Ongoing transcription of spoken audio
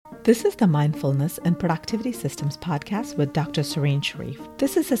This is the Mindfulness and Productivity Systems podcast with Dr. Sareen Sharif.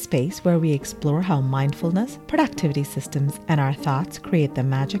 This is a space where we explore how mindfulness, productivity systems, and our thoughts create the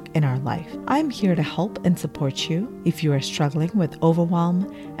magic in our life. I'm here to help and support you if you are struggling with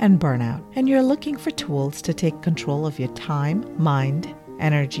overwhelm and burnout, and you're looking for tools to take control of your time, mind,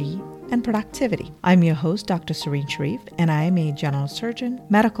 energy, and productivity. I'm your host, Dr. Sareen Sharif, and I am a general surgeon,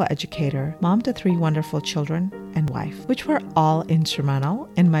 medical educator, mom to 3 wonderful children, and wife, which were all instrumental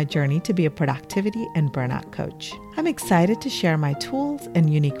in my journey to be a productivity and burnout coach. I'm excited to share my tools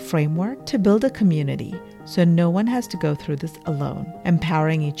and unique framework to build a community so no one has to go through this alone,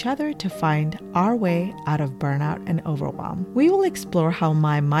 empowering each other to find our way out of burnout and overwhelm. We will explore how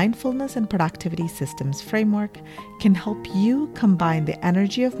my mindfulness and productivity systems framework can help you combine the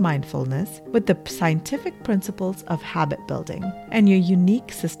energy of mindfulness with the scientific principles of habit building and your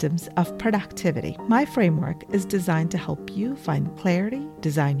unique systems of productivity. My framework is designed to help you find clarity,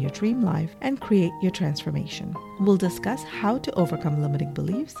 design your dream life, and create your transformation. We'll discuss how to overcome limiting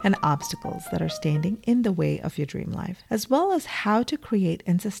beliefs and obstacles that are standing in the way of your dream life, as well as how to create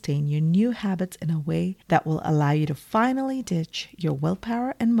and sustain your new habits in a way that will allow you to finally ditch your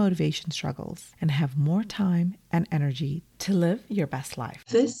willpower and motivation struggles and have more time and energy to live your best life.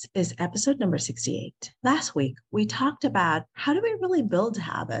 This is episode number 68. Last week, we talked about how do we really build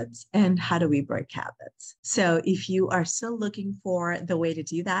habits and how do we break habits. So if you are still looking for the way to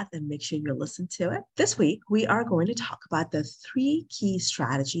do that, then make sure you listen to it. This week, we are going to talk about the 3 key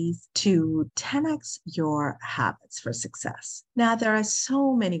strategies to 10x your habits for success. Now, there are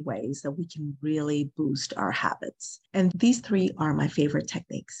so many ways that we can really boost our habits. And these 3 are my favorite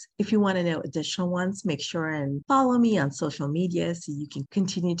techniques. If you want to know additional ones, make sure and follow me on social media so you can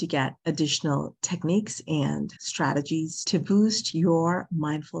continue to get additional techniques and strategies to boost your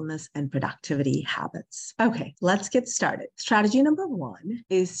mindfulness and productivity habits. Okay, let's get started. Strategy number 1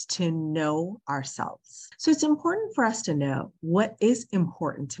 is to know ourselves. So it's important for us to know what is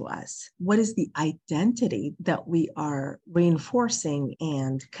important to us. What is the identity that we are reinforcing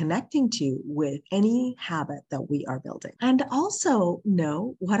and connecting to with any habit that we are building? And also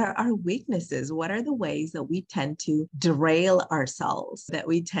know what are our weaknesses? What are the ways that we tend to derail ourselves, that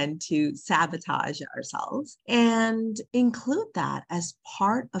we tend to sabotage ourselves, and include that as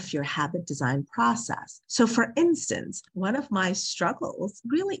part of your habit design process. So for instance, one of my struggles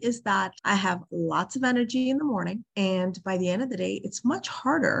really is that I have lots of energy in the morning, and by the end of the day, it's much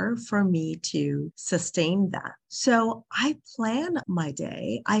harder for me to sustain that. So I plan my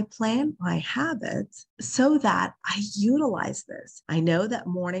day, I plan my habits so that I utilize this. I know that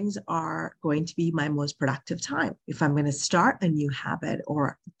mornings are going to be my most productive time. If I'm going to start a new habit,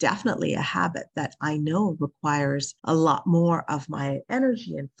 or definitely a habit that I know requires a lot more of my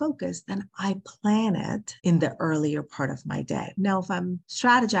energy and focus, then I plan it in the earlier part of my day. Now, if I'm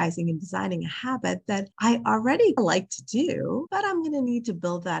strategizing and designing a habit that I already like to do, but I'm going to need to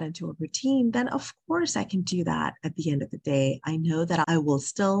build that into a routine, then of course I can do that at the end of the day. I know that I will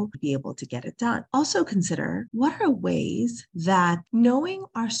still be able to get it done. Also consider what are ways that knowing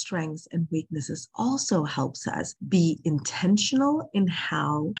our strengths and weaknesses also helps us be intentional in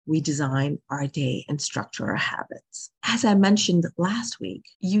how we design our day and structure our habits. As I mentioned last week,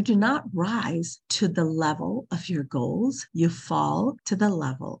 you do not rise to the level of your goals, you fall to the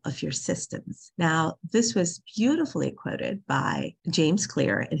level of your systems. Now, this was beautifully quoted by James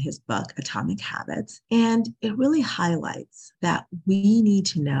Clear in his book, Atomic Habits, and it really highlights that we need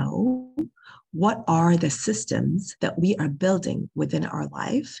to know what are the systems that we are building within our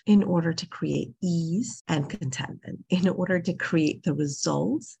life in order to create ease and contentment, in order to create the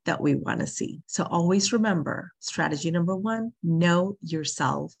results that we want to see. So always remember, strategy number 1, know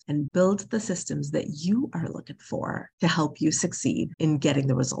yourself and build the systems that you are looking for to help you succeed in getting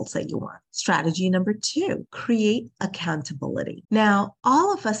the results that you want. Strategy number 2, create accountability. Now,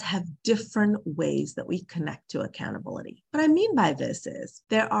 all of us have different ways that we connect to accountability. What I mean by this is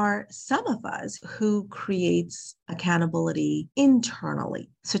there are some of us who creates accountability internally.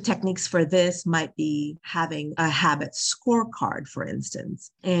 So techniques for this might be having a habit scorecard, for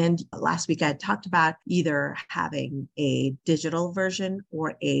instance. And last week I talked about either having a digital version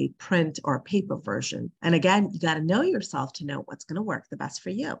or a print or paper version. And again, you got to know yourself to know what's going to work the best for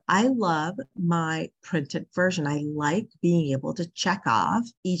you. I love my printed version. I like being able to check off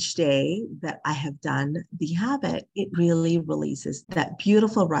each day that I have done the habit. It really releases that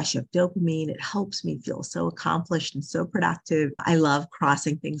beautiful rush of dopamine. It helps me feel so accomplished and so productive. I love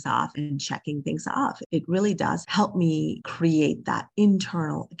crossing things off and checking things off. It really does help me create that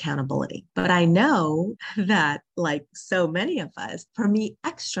internal accountability. But I know that like so many of us, for me,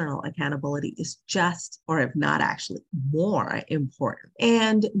 external accountability is just, or if not actually more important.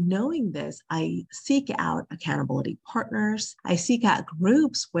 And knowing this, I seek out accountability partners. I seek out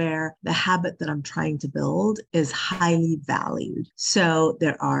groups where the habit that I'm trying to build is highly valued. So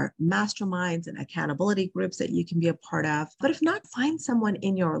there are masterminds and accountability groups that you can be a part of. But if not, find someone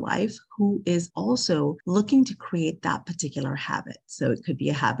in your life who is also looking to create that particular habit. So it could be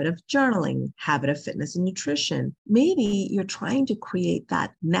a habit of journaling, habit of fitness and nutrition. Maybe you're trying to create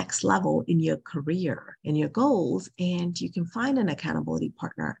that next level in your career, in your goals, and you can find an accountability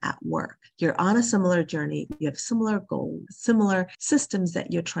partner at work. You're on a similar journey, you have similar goals, similar systems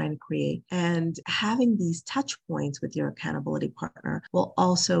that you're trying to create, and having these touch points with your accountability partner will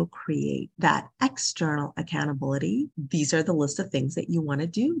also create that external accountability. These are the list of things that you want to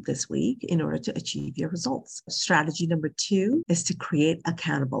do this week in order to achieve your results. Strategy number 2 is to create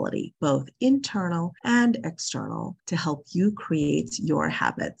accountability, both internal and external, to help you create your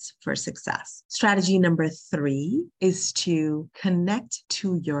habits for success. Strategy number 3 is to connect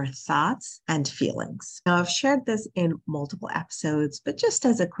to your thoughts and feelings. Now, I've shared this in multiple episodes, but just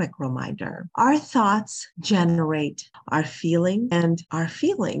as a quick reminder, our thoughts generate our feelings, and our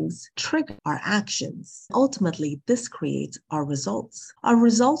feelings trigger our actions. Ultimately, this creates our results. Our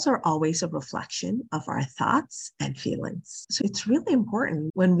results are always a reflection of our thoughts and feelings. So it's really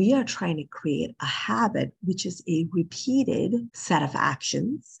important when we are trying to create a habit, which is a repeated set of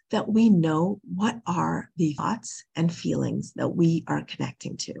actions, that we know what are the thoughts and feelings that we are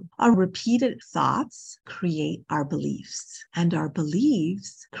connecting to. Our repeated thoughts create our beliefs, and our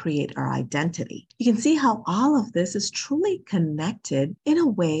beliefs create our identity. You can see how all of this is truly connected in a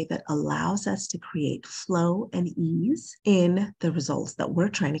way that allows us to create flow and ease in the results that we're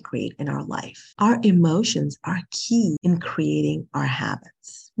trying to create in our life. Our emotions are key in creating our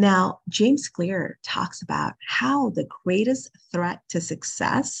habits. Now, James Clear talks about how the greatest threat to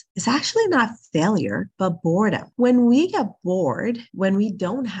success is actually not failure, but boredom. When we get bored, when we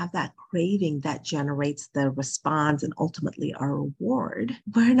don't have that craving that generates the response and ultimately our reward,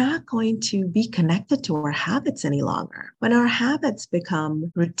 we're not going to be connected to our habits any longer. When our habits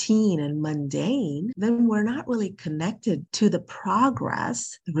become routine and mundane, then we're not really connected to the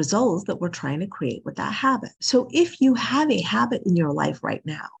progress, the results that we're trying to create with that habit. So if you have a habit in your life right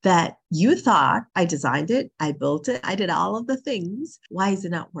now that you thought, I designed it, I built it, I did all of the things, why is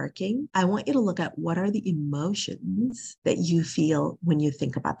it not working? I want you to look at what are the emotions that you feel when you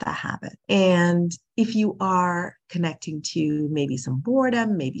think about that habit. And if you are connecting to maybe some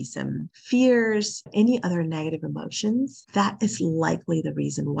boredom, maybe some fears, any other negative emotions, that is likely the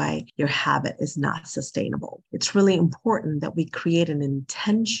reason why your habit is not sustainable. It's really important that we create an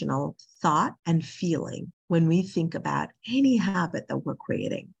intentional thought and feeling when we think about any habit that we're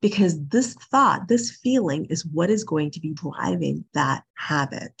creating, because this thought, this feeling is what is going to be driving that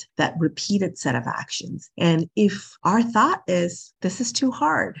habit, that repeated set of actions. And if our thought is, this is too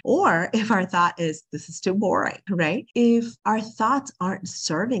hard, or if our thought is, this is too boring, right? If our thoughts aren't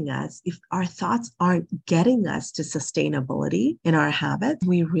serving us, if our thoughts aren't getting us to sustainability in our habits,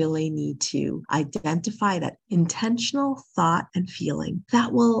 we really need to identify that intentional thought and feeling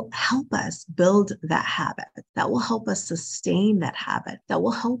that will help us build that habit, that will help us sustain that habit, that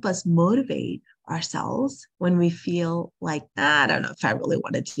will help us motivate ourselves when we feel like, I don't know if I really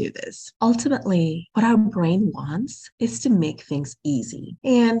want to do this. Ultimately, what our brain wants is to make things easy.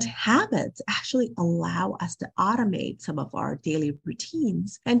 And habits actually allow us to automate some of our daily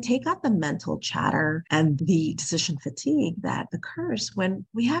routines and take out the mental chatter and the decision fatigue that occurs when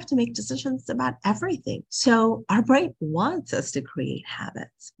we have to make decisions about everything. So our brain wants us to create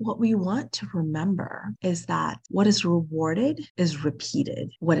habits. What we want to remember is that what is rewarded is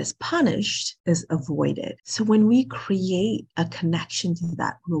repeated. What is punished is avoided. So when we create a connection to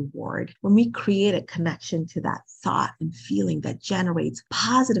that reward, when we create a connection to that thought and feeling that generates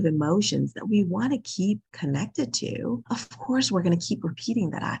positive emotions that we want to keep connected to, of course, we're going to keep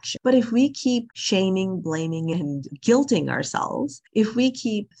repeating that action. But if we keep shaming, blaming, and guilting ourselves, if we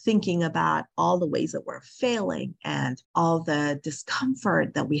keep thinking about all the ways that we're failing and all the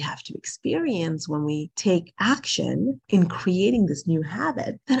discomfort that we have to experience when we take action in creating this new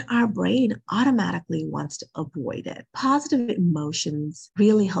habit, then our brain automatically wants to avoid it. Positive emotions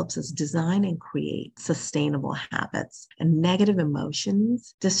really helps us design and create sustainable habits, and negative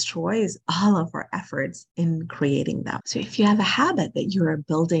emotions destroys all of our efforts in creating them. So if you have a habit that you're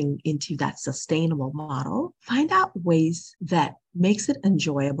building into that sustainable model, find out ways that makes it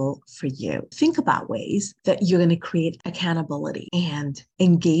enjoyable for you. Think about ways that you're going to create accountability and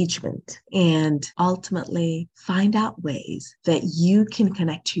engagement, and ultimately find out ways that you can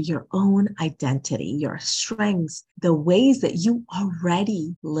connect to your own identity, your strengths, the ways that you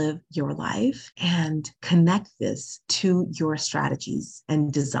already live your life, and connect this to your strategies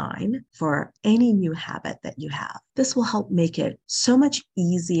and design for any new habit that you have. This will help make it so much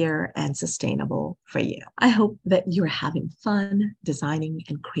easier and sustainable for you. I hope that you're having fun designing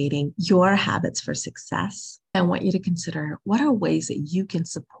and creating your habits for success. I want you to consider, what are ways that you can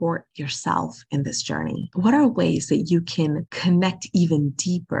support yourself in this journey? What are ways that you can connect even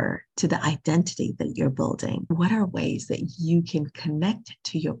deeper to the identity that you're building? What are ways that you can connect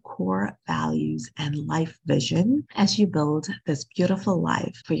to your core values and life vision as you build this beautiful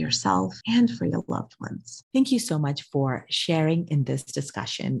life for yourself and for your loved ones? Thank you so much for sharing in this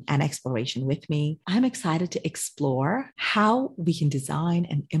discussion and exploration with me. I'm excited to explore how we can design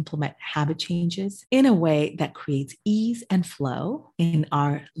and implement habit changes in a way that creates ease and flow in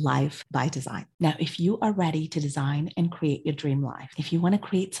our life by design. Now, if you are ready to design and create your dream life, if you want to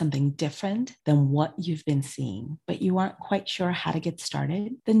create something different than what you've been seeing, but you aren't quite sure how to get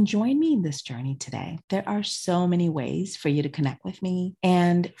started, then join me in this journey today. There are so many ways for you to connect with me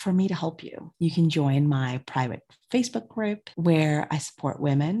and for me to help you. You can join my private Facebook group where I support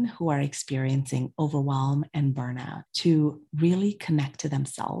women who are experiencing overwhelm and burnout to really connect to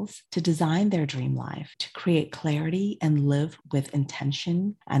themselves, to design their dream life, to create clarity and live with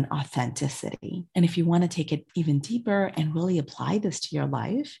intention and authenticity. And if you want to take it even deeper and really apply this to your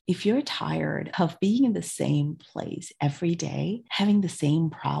life, if you're tired of being in the same place every day, having the same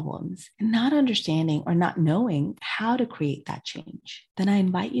problems, and not understanding or not knowing how to create that change, then I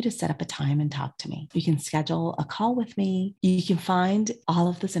invite you to set up a time and talk to me. You can schedule a call with me. You can find all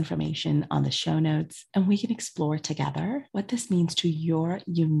of this information on the show notes, and we can explore together what this means to your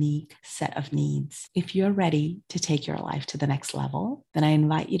unique set of needs. If you're ready to take your life to the next level, then I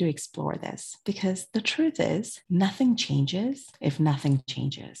invite you to explore this, because the truth is, nothing changes if nothing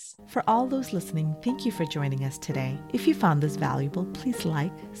changes. For all those listening, thank you for joining us today. If you found this valuable, please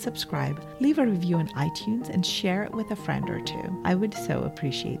like, subscribe, leave a review on iTunes, and share it with a friend or two. I would so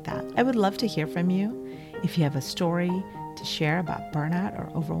appreciate that. I would love to hear from you. If you have a story to share about burnout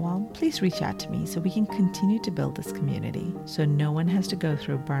or overwhelm, please reach out to me so we can continue to build this community so no one has to go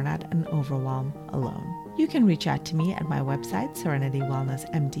through burnout and overwhelm alone. You can reach out to me at my website,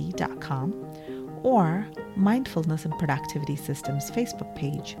 serenitywellnessmd.com, or Mindfulness and Productivity Systems Facebook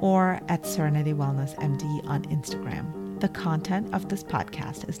page, or at Serenity Wellness MD on Instagram. The content of this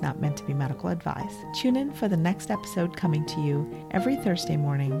podcast is not meant to be medical advice. Tune in for the next episode coming to you every Thursday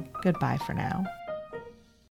morning. Goodbye for now.